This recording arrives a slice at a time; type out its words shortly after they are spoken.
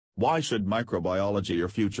Why should microbiology your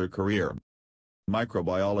future career?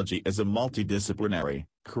 Microbiology is a multidisciplinary,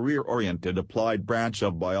 career-oriented applied branch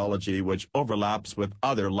of biology which overlaps with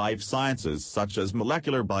other life sciences such as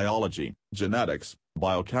molecular biology, genetics,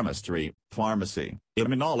 biochemistry, pharmacy,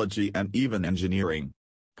 immunology and even engineering.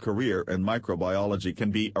 Career in microbiology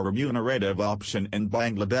can be a remunerative option in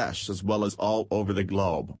Bangladesh as well as all over the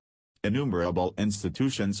globe. Innumerable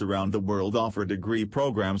institutions around the world offer degree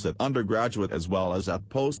programs at undergraduate as well as at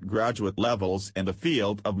postgraduate levels in the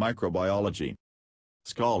field of microbiology.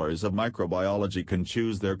 Scholars of microbiology can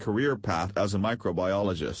choose their career path as a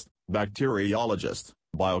microbiologist, bacteriologist,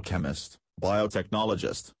 biochemist,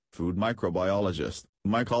 biotechnologist, food microbiologist,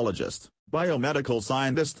 mycologist, biomedical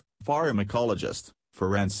scientist, pharmacologist,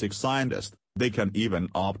 forensic scientist. They can even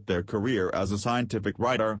opt their career as a scientific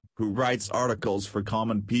writer, who writes articles for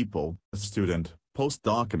common people, a student,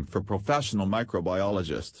 postdoc and for professional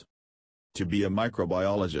microbiologists. To be a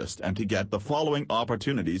microbiologist and to get the following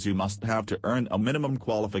opportunities you must have to earn a minimum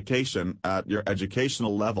qualification at your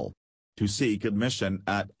educational level. To seek admission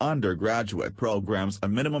at undergraduate programs, a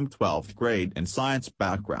minimum 12th grade in science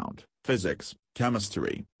background, physics,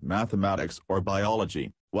 chemistry, mathematics or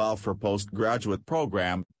biology, while for postgraduate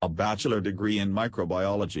program, a bachelor degree in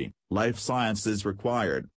microbiology, life sciences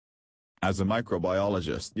required. As a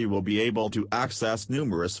microbiologist you will be able to access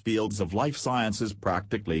numerous fields of life sciences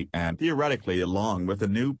practically and theoretically along with a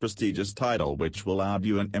new prestigious title which will add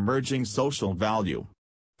you an emerging social value.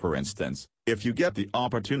 For instance, if you get the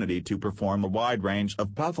opportunity to perform a wide range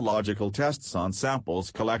of pathological tests on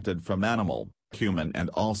samples collected from animal, human and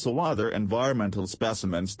also other environmental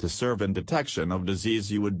specimens to serve in detection of disease,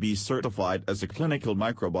 you would be certified as a clinical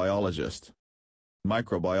microbiologist.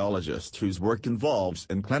 Microbiologist whose work involves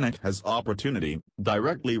in clinic has opportunity,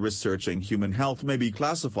 directly researching human health may be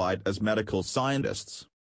classified as medical scientists.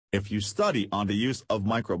 If you study on the use of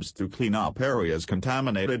microbes to clean up areas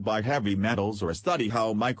contaminated by heavy metals or study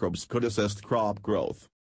how microbes could assist crop growth,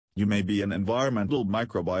 you may be an environmental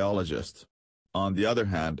microbiologist. On the other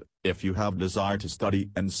hand, if you have desire to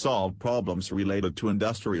study and solve problems related to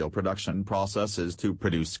industrial production processes to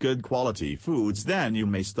produce good quality foods, then you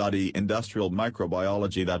may study industrial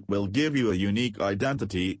microbiology that will give you a unique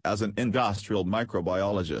identity as an industrial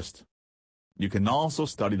microbiologist. You can also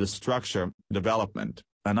study the structure, development,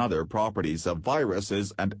 and other properties of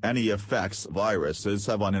viruses and any effects viruses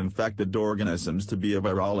have on infected organisms to be a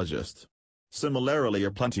virologist. Similarly,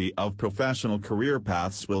 plenty of professional career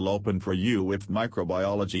paths will open for you if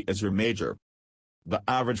microbiology is your major. The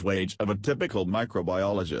average wage of a typical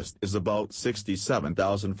microbiologist is about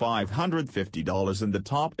 $67,550 in the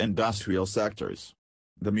top industrial sectors.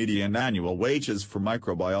 The median annual wages for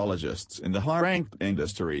microbiologists in the high-ranked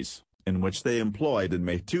industries, in which they employed in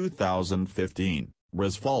May 2015, were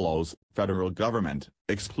as follows: federal government,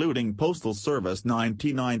 excluding postal service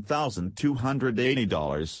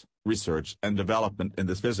 $99,280. Research and development in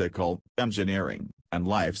the physical, engineering, and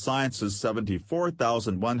life sciences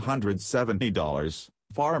 $74,170,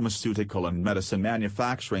 pharmaceutical and medicine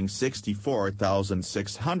manufacturing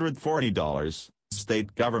 $64,640,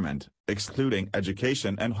 state government, excluding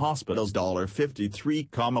education and hospitals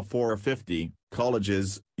 $53,450,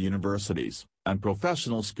 colleges, universities, and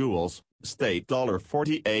professional schools, state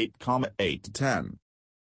 $48,810.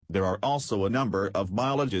 There are also a number of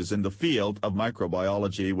mileages in the field of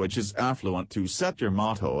microbiology which is affluent to set your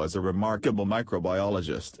motto as a remarkable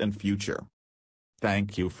microbiologist in future.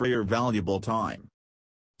 Thank you for your valuable time.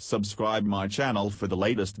 Subscribe my channel for the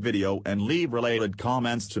latest video and leave related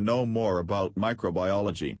comments to know more about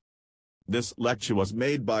microbiology. This lecture was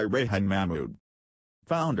made by Rehan Mahmood,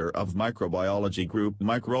 founder of microbiology group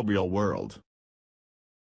Microbial World.